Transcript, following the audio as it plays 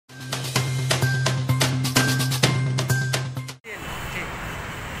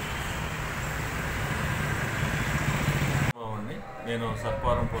నేను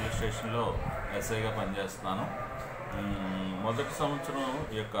సర్పారం పోలీస్ స్టేషన్లో ఎస్ఐగా పనిచేస్తున్నాను. మొదటి సంవత్సరం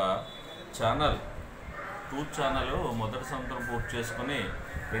ఈ యొక్క ఛానల్ ట్రూత్ ఛానల్ మొదటి సంవత్సరం పూర్తి చేసుకుని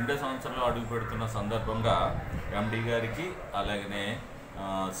రెండో సంవత్సరంలో అడుగు పెడుతున్న సందర్భంగా ఎండి గారికి, అలాగనే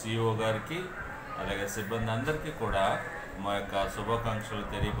సిఇఓ గారికి, అలాగే సిబ్బంది అందరికీ కూడా మా యొక్క శుభాకాంక్షలు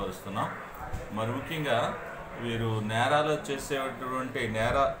తెలియపరుస్తున్నాం. మరి ముఖ్యంగా వీరు నేరాలు చేసేటటువంటి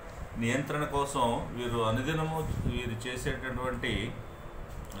నేర నియంత్రణ కోసం వీరు అనుదినము వీరు చేసేటటువంటి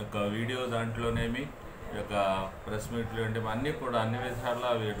యొక్క వీడియో దాంట్లోనేమి యొక్క ప్రెస్ మీట్లు అన్నీ కూడా అన్ని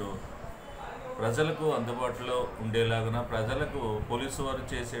విధాలా వీరు ప్రజలకు అందుబాటులో ఉండేలాగున, ప్రజలకు పోలీసు వారు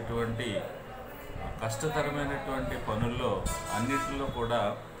చేసేటువంటి కష్టతరమైనటువంటి పనుల్లో అన్నిటిలో కూడా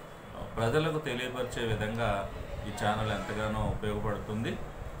ప్రజలకు తెలియపరిచే విధంగా ఈ ఛానల్ ఎంతగానో ఉపయోగపడుతుంది.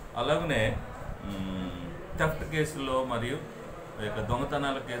 అలాగనే థెఫ్ట్ కేసుల్లో మరియు ఇక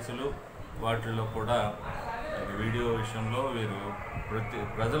దొంగతనాల కేసులు వాటిల్లో కూడా వీడియో విషయంలో వీరు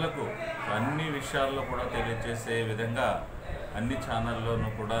ప్రజలకు అన్ని విషయాల్లో కూడా తెలియజేసే విధంగా అన్ని ఛానల్లోనూ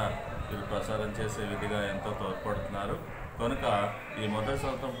కూడా వీరు ప్రసారం చేసే విధిగా ఎంతో తోడ్పడుతున్నారు. కనుక ఈ మొదటి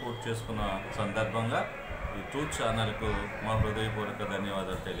సంవత్సరం పూర్తి చేసుకున్న సందర్భంగా ఈ ట్రూత్ ఛానల్కు మా హృదయపూర్వక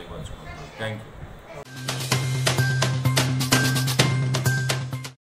ధన్యవాదాలు తెలియపరచుకుంటున్నాను. Thank you.